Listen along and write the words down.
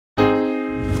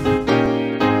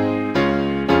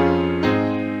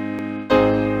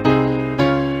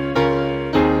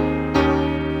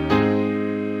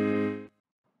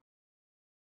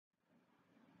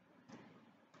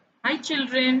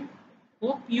children,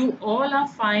 hope you all are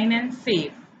fine and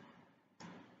safe.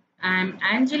 I am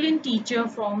Angeline, teacher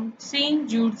from St.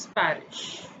 Jude's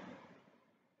Parish.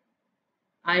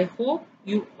 I hope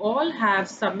you all have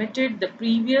submitted the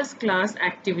previous class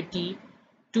activity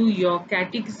to your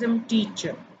catechism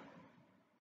teacher.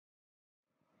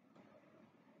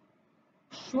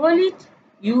 Surely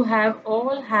you have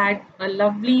all had a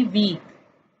lovely week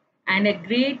and a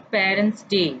great Parents'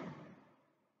 Day.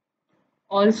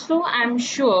 Also, I am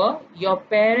sure your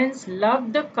parents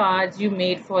loved the cards you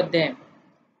made for them.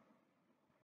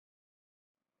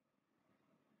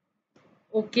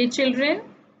 Okay, children,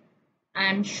 I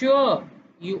am sure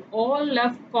you all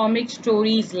love comic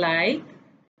stories like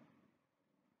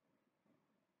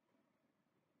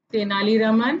Tenali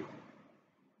Raman,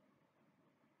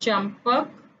 Champak,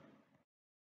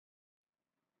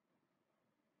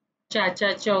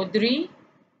 Chacha Chaudhary,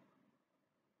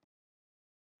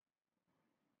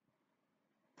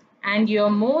 and your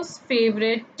most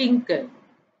favorite Tinkle.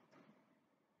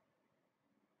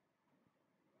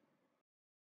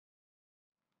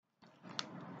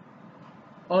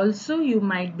 Also, you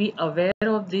might be aware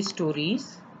of these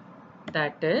stories,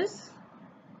 that is,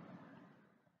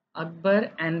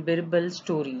 Akbar and Birbal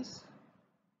stories.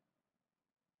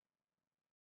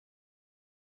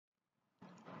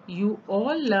 You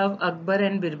all love Akbar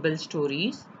and Birbal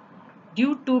stories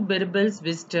due to Birbal's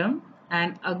wisdom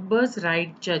and Akbar's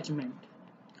right judgment.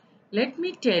 Let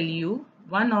me tell you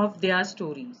one of their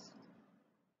stories.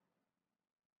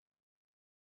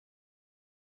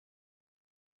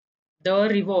 The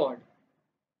Reward.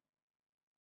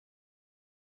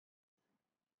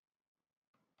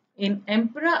 In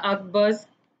Emperor Akbar's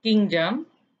kingdom,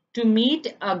 to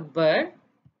meet Akbar,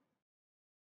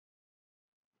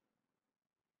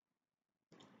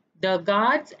 the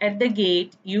guards at the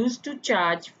gate used to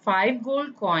charge 5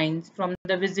 gold coins from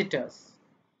the visitors.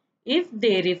 If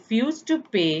they refused to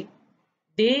pay,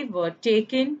 they were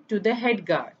taken to the head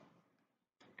guard.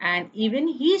 And even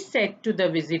he said to the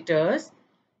visitors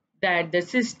that the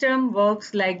system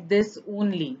works like this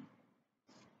only.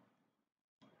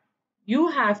 You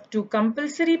have to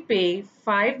compulsory pay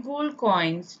 5 gold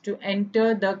coins to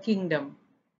enter the kingdom.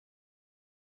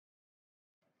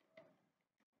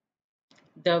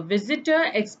 The visitor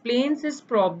explains his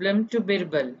problem to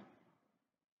Birbal.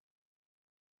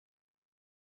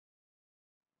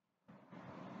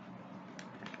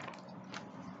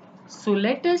 So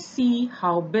let us see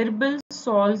how Birbal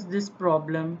solves this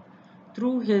problem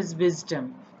through his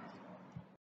wisdom.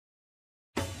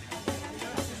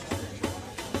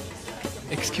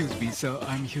 Excuse me, sir.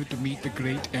 I'm here to meet the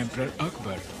great Emperor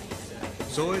Akbar.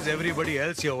 So is everybody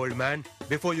else here, old man.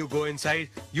 Before you go inside,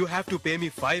 you have to pay me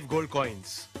 5 gold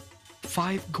coins.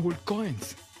 5 gold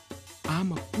coins?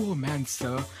 I'm a poor man,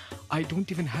 sir. I don't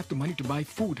even have the money to buy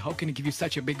food. How can I give you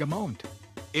such a big amount?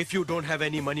 If you don't have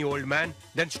any money, old man,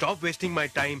 then stop wasting my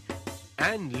time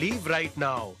and leave right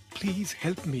now. Please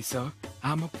help me, sir.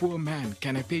 I'm a poor man.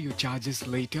 Can I pay your charges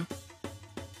later?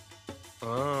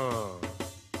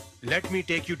 Let me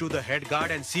take you to the head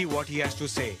guard and see what he has to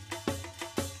say.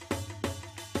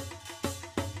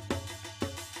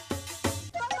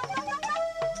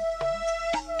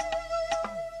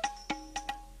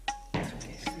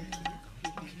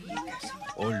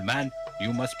 Old man,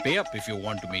 you must pay up if you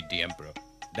want to meet the emperor.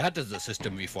 That is the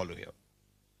system we follow here.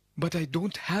 But I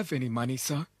don't have any money,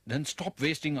 sir. Then stop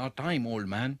wasting our time, old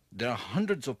man. There are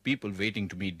hundreds of people waiting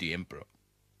to meet the emperor.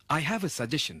 I have a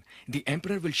suggestion. The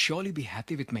emperor will surely be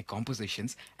happy with my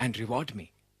compositions and reward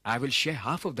me. I will share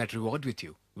half of that reward with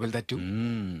you. Will that do?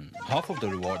 Half of the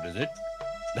reward, is it?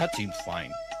 That seems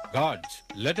fine. Guards,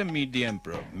 let him meet the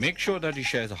emperor. Make sure that he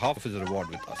shares half of his reward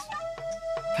with us.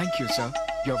 Thank you, sir.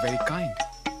 You're very kind.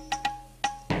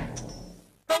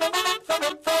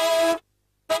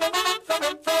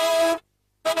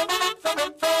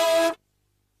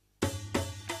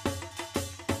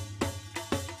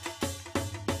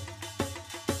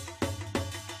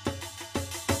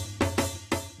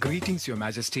 Greetings, Your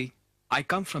Majesty. I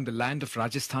come from the land of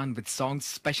Rajasthan with songs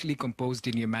specially composed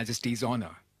in Your Majesty's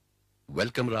honor.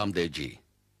 Welcome, Ramdev ji.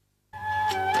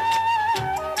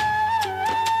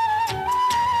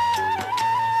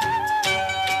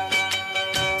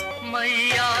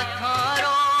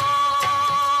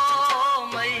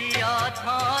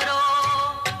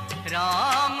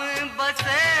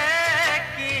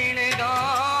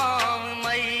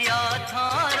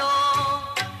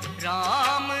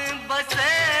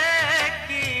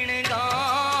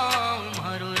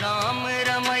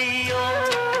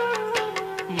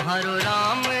 Haro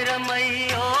Ram Ramayo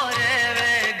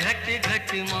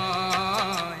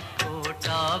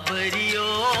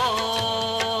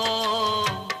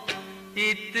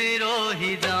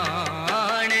ही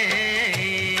जाने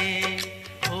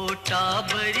होटा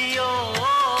बरियो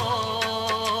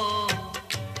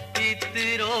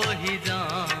इतरो ही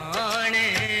जाने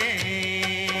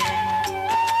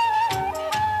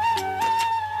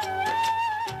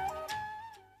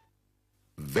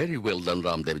Very well done,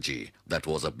 Ramdev ji. That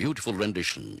was a beautiful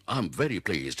rendition. I'm very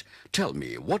pleased. Tell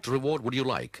me, what reward would you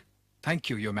like? Thank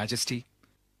you, Your Majesty.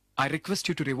 I request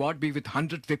you to reward me with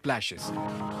 100 whiplashes.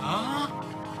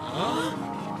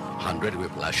 100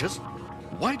 whiplashes?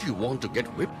 Why do you want to get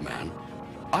whipped, man?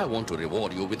 I want to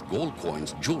reward you with gold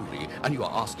coins, jewelry, and you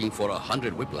are asking for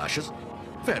 100 whiplashes?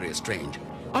 Very strange.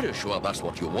 Are you sure that's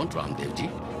what you want, Ramdev ji?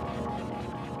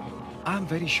 I'm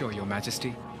very sure, Your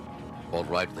Majesty. All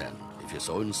right then, if you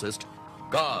so insist.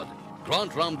 God,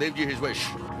 grant Ramdev ji his wish.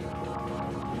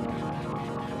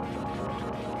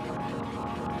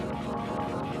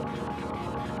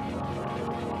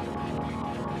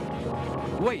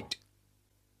 Wait.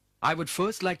 I would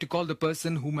first like to call the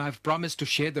person whom I have promised to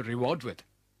share the reward with.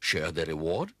 Share the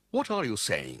reward? What are you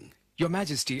saying? Your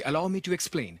Majesty, allow me to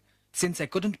explain. Since I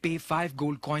couldn't pay 5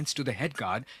 gold coins to the head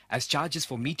guard as charges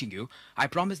for meeting you, I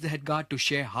promised the head guard to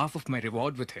share half of my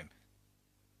reward with him.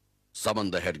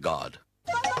 Summon the head guard.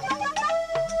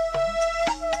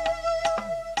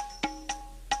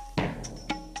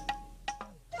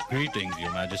 Greetings,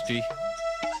 Your Majesty.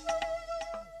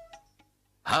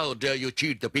 How dare you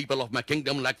cheat the people of my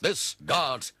kingdom like this?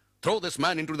 Guards, throw this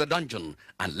man into the dungeon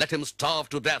and let him starve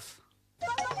to death.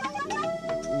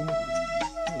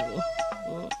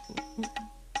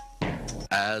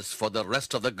 As for the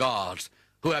rest of the guards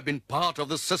who have been part of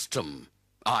the system,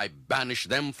 I banish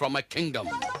them from my kingdom.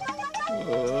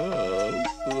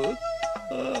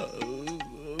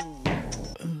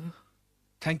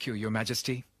 Thank you, Your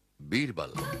Majesty.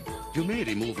 Birbal, you may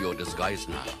remove your disguise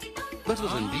now. That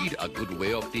was indeed a good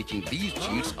way of teaching these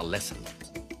cheats a lesson.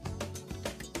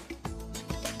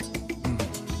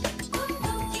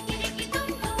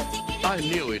 I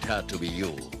knew it had to be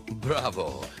you.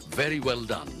 Bravo. Very well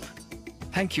done.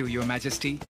 Thank you, Your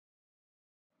Majesty.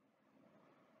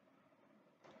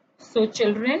 So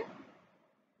children,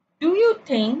 do you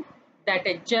think that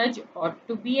a judge ought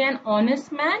to be an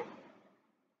honest man?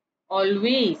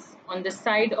 Always on the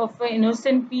side of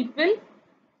innocent people?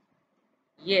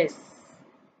 Yes.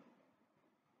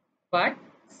 But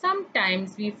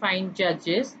sometimes we find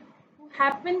judges who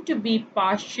happen to be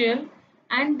partial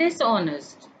and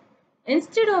dishonest.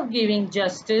 Instead of giving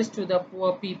justice to the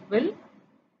poor people,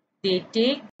 they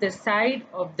take the side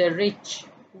of the rich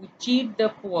who cheat the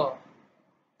poor.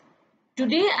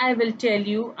 Today I will tell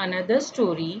you another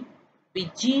story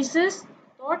which Jesus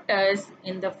taught us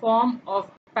in the form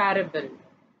of parable.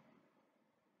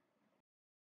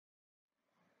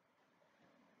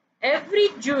 Every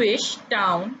Jewish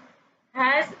town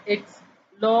has its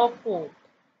law court.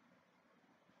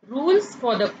 Rules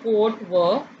for the court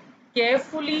were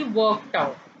carefully worked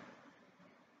out.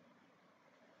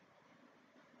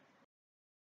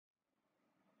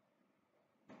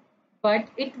 But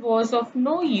it was of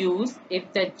no use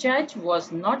if the judge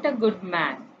was not a good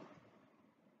man.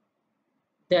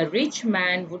 The rich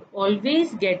man would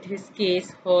always get his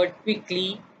case heard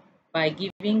quickly by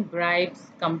giving bribes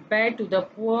compared to the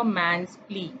poor man's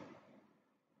plea.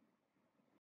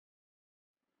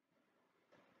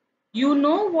 You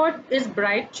know what is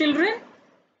bribe, children?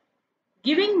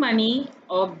 Giving money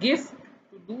or gift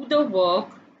to do the work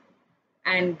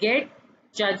and get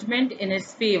judgment in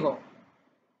his favor.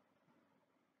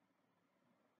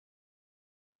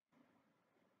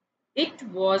 It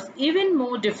was even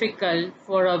more difficult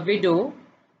for a widow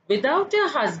without a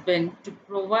husband to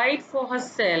provide for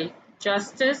herself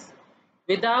justice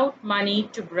without money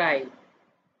to bribe.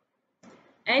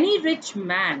 Any rich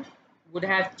man would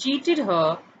have cheated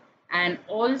her and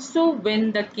also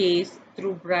win the case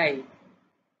through bribe.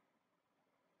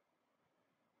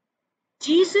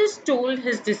 Jesus told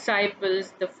his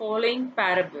disciples the following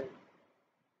parable.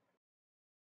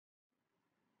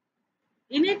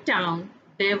 In a town,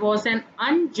 there was an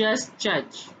unjust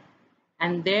judge,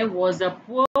 and there was a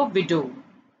poor widow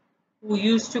who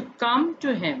used to come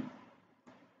to him.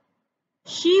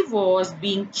 She was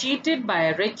being cheated by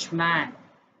a rich man.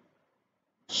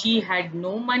 She had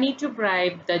no money to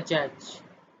bribe the judge,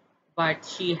 but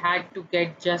she had to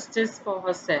get justice for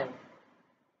herself.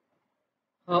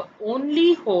 Her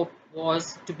only hope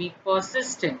was to be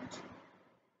persistent,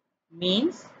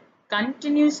 means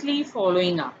continuously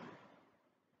following up.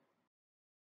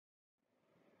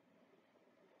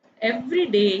 Every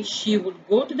day she would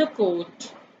go to the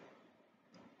court.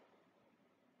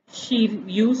 She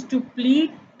used to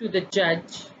plead to the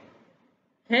judge,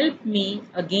 help me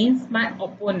against my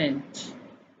opponent.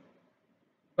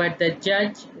 But the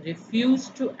judge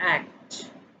refused to act.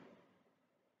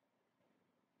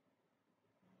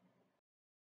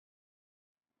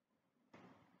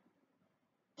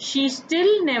 She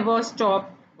still never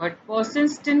stopped, but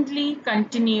persistently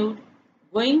continued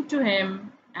going to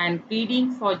him and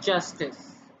pleading for justice.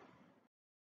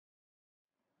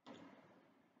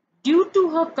 Due to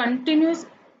her continuous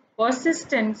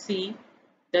persistency,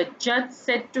 the judge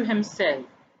said to himself,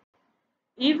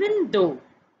 "Even though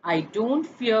I don't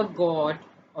fear God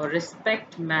or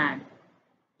respect man,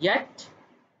 yet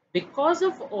because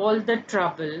of all the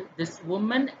trouble this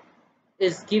woman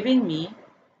is giving me,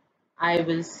 I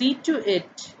will see to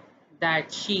it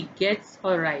that she gets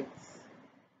her rights.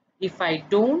 If I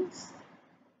don't,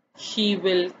 she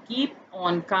will keep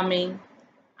on coming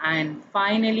and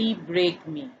finally break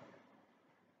me."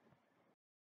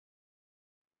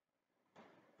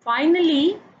 Finally,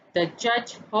 the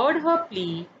judge heard her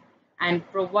plea and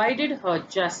provided her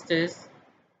justice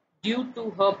due to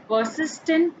her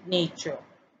persistent nature.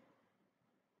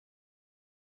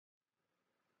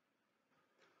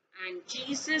 And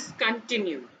Jesus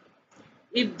continued,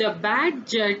 "If the bad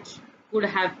judge could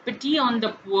have pity on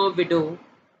the poor widow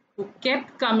who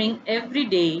kept coming every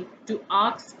day to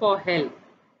ask for help,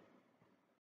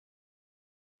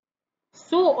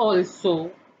 so also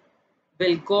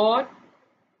will God,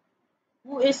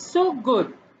 who is so good,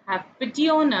 have pity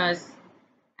on us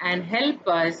and help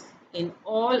us in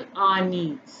all our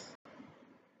needs."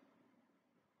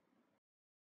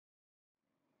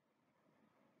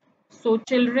 So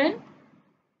children,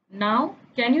 now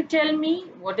can you tell me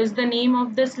what is the name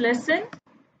of this lesson?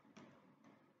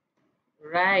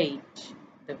 Right,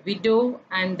 the widow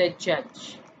and the judge.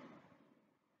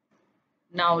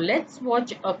 Now let's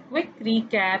watch a quick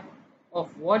recap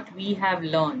of what we have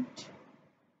learned.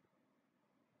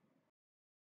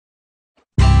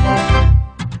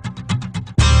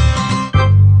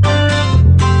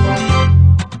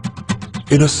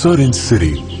 In a certain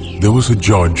city, there was a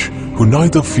judge who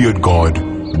neither feared God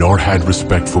nor had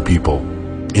respect for people.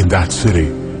 In that city,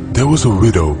 there was a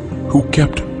widow who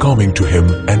kept coming to him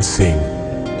and saying,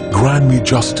 "Grant me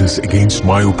justice against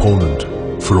my opponent."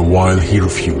 For a while he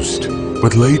refused,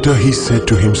 but later he said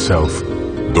to himself,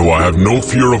 "Though I have no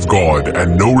fear of God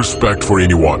and no respect for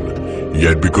anyone,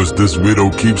 yet because this widow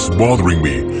keeps bothering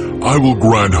me, I will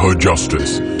grant her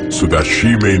justice, so that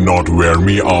she may not wear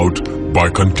me out by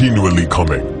continually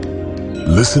coming."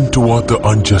 Listen to what the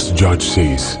unjust judge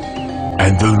says.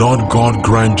 And will not God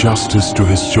grant justice to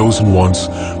his chosen ones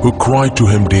who cry to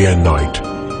him day and night?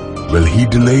 Will he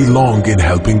delay long in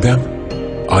helping them?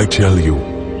 I tell you,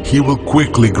 he will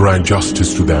quickly grant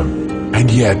justice to them. And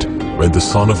yet, when the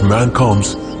Son of Man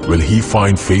comes, will he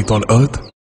find faith on earth?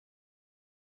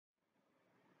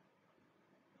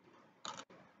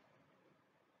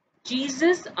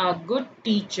 Jesus, our good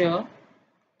teacher,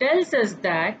 tells us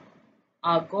that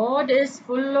our God is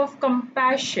full of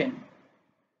compassion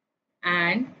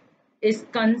and is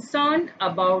concerned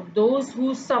about those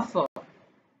who suffer.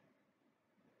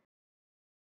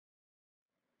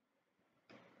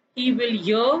 He will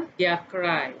hear their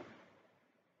cry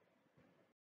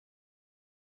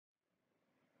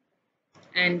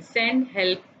and send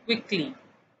help quickly.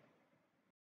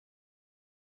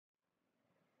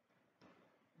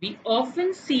 We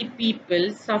often see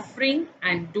people suffering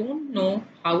and don't know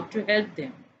how to help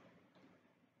them.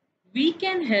 We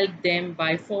can help them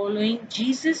by following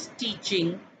Jesus'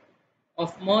 teaching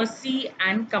of mercy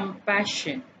and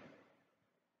compassion.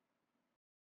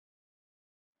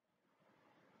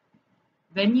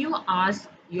 When you ask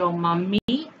your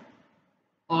mummy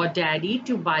or daddy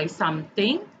to buy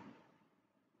something,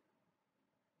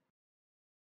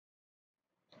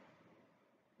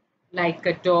 like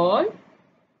a doll,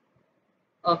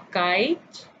 a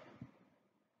kite,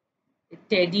 a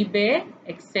teddy bear,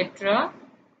 etc.,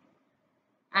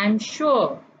 I'm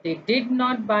sure they did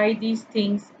not buy these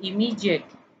things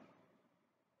immediately.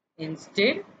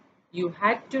 Instead, you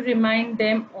had to remind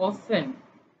them often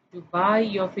to buy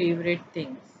your favorite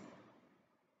things.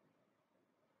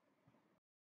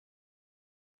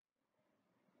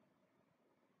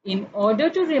 In order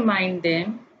to remind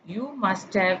them, you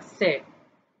must have said,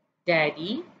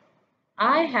 "Daddy,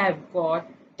 I have got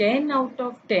 10 out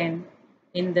of 10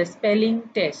 in the spelling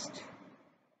test.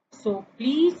 So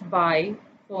please buy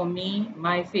for me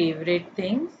my favorite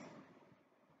things.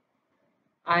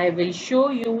 I will show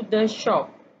you the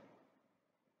shop."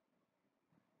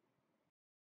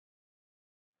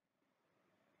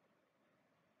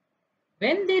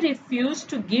 When they refused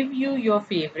to give you your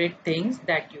favorite things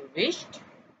that you wished,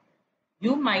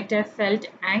 you might have felt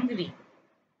angry.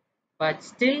 but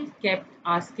still kept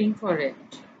asking for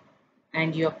it.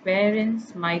 And your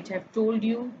parents might have told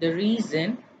you the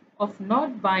reason of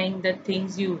not buying the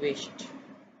things you wished.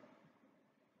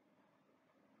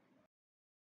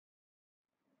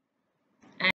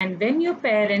 And when your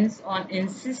parents, on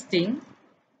insisting,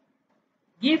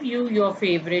 give you your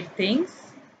favorite things,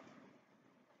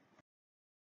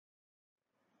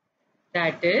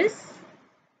 that is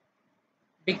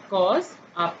because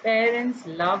our parents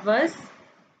love us,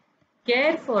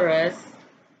 care for us,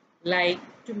 like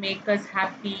to make us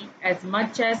happy as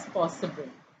much as possible.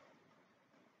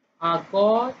 Our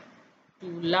God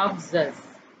too loves us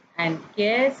and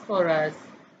cares for us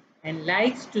and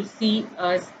likes to see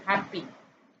us happy.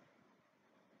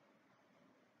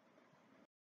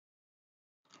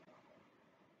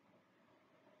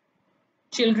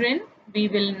 Children, we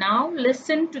will now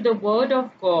listen to the word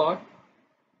of God.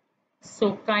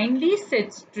 So kindly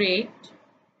sit straight,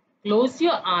 close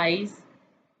your eyes,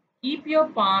 keep your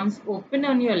palms open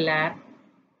on your lap,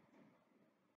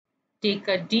 take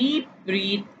a deep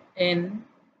breath in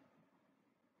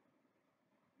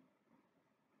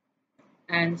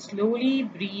and slowly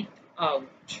breathe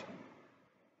out.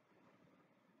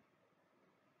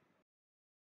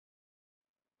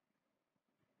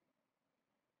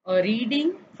 A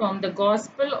reading from the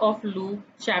Gospel of Luke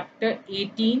chapter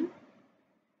 18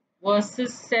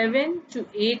 verses 7 to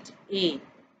 8a.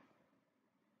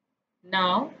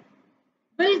 Now,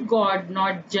 will God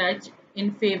not judge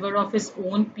in favor of his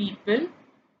own people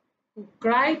who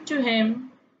cry to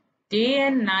him day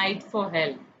and night for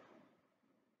help?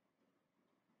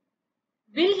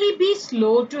 Will he be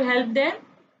slow to help them?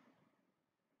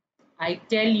 I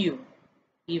tell you,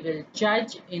 he will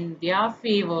judge in their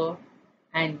favor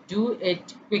and do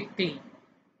it quickly.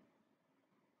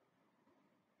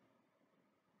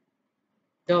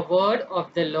 The word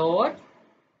of the Lord.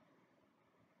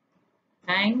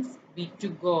 Thanks be to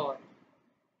God.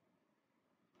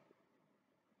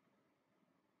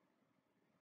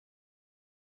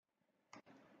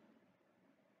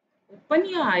 Open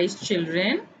your eyes,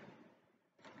 children,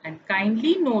 and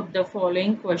kindly note the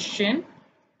following question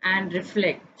and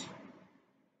reflect.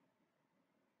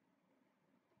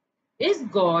 Is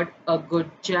God a good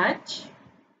judge?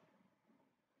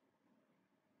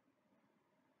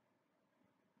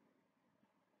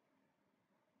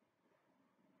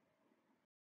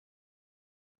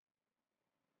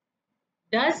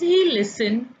 Does he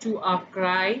listen to our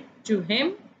cry to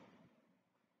him?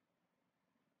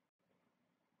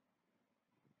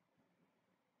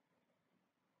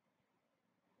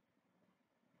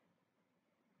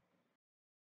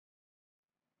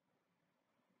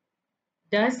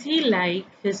 Does he like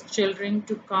his children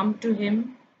to come to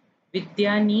him with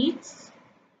their needs?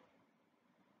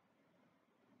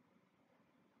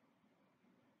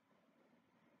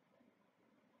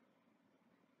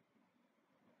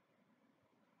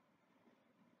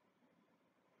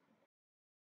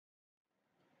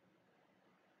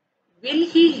 Will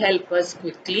he help us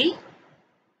quickly?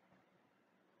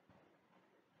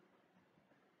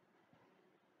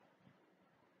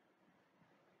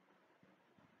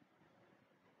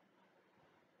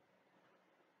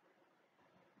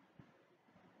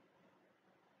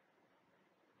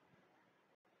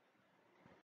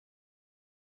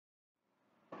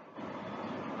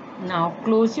 Now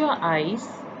close your eyes,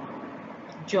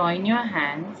 join your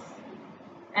hands,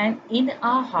 and in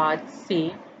our hearts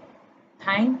say,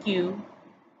 thank you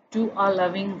to our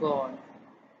loving God.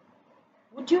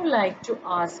 Would you like to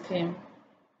ask him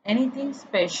anything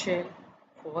special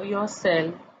for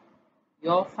yourself,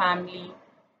 your family,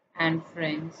 and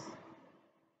friends?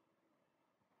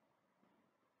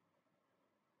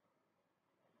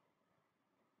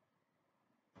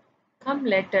 Come,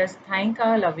 let us thank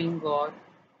our loving God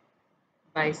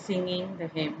by singing the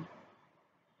hymn,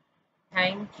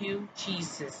 Thank You,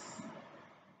 Jesus.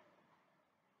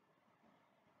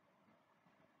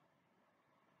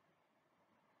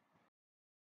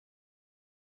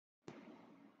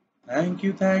 Thank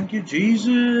you,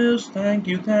 Jesus. Thank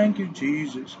you,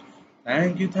 Jesus.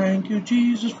 Thank you,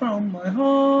 Jesus, from my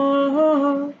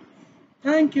heart.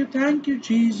 Thank you,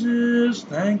 Jesus.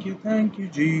 Thank you,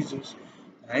 Jesus.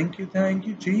 Thank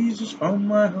you, Jesus, from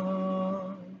my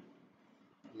heart.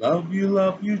 Love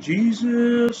you,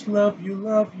 Jesus. Love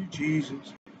you,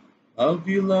 Jesus. Love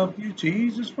you,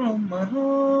 Jesus, from my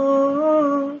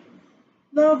heart.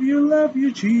 Love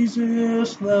you,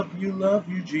 Jesus. Love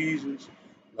you, Jesus.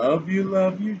 Love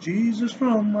you, Jesus,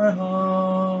 from my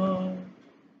heart.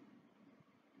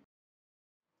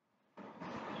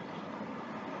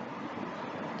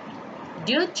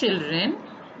 Dear children,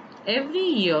 Every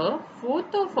year,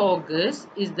 4th of August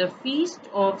is the feast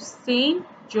of Saint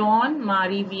John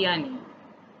Mary Vianney.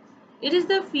 It is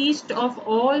the feast of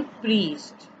all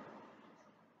priests.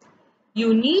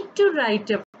 You need to write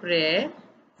a prayer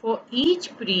for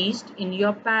each priest in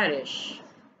your parish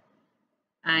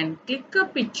and click a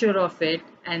picture of it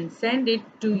and send it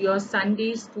to your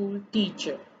Sunday school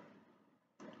teacher.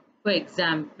 For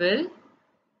example,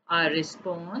 our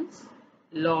response,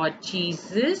 Lord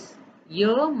Jesus,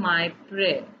 hear my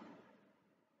prayer.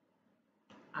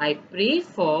 I pray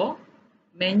for,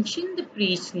 mention the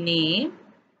priest's name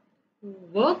who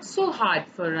works so hard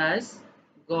for us.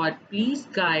 God, please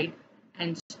guide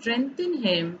and strengthen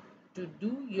him to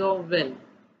do your will.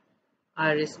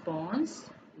 Our response,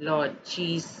 Lord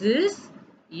Jesus,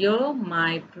 hear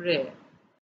my prayer.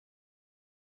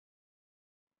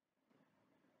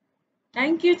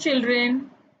 Thank you,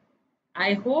 children.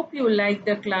 I hope you like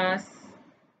the class.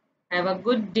 Have a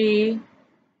good day.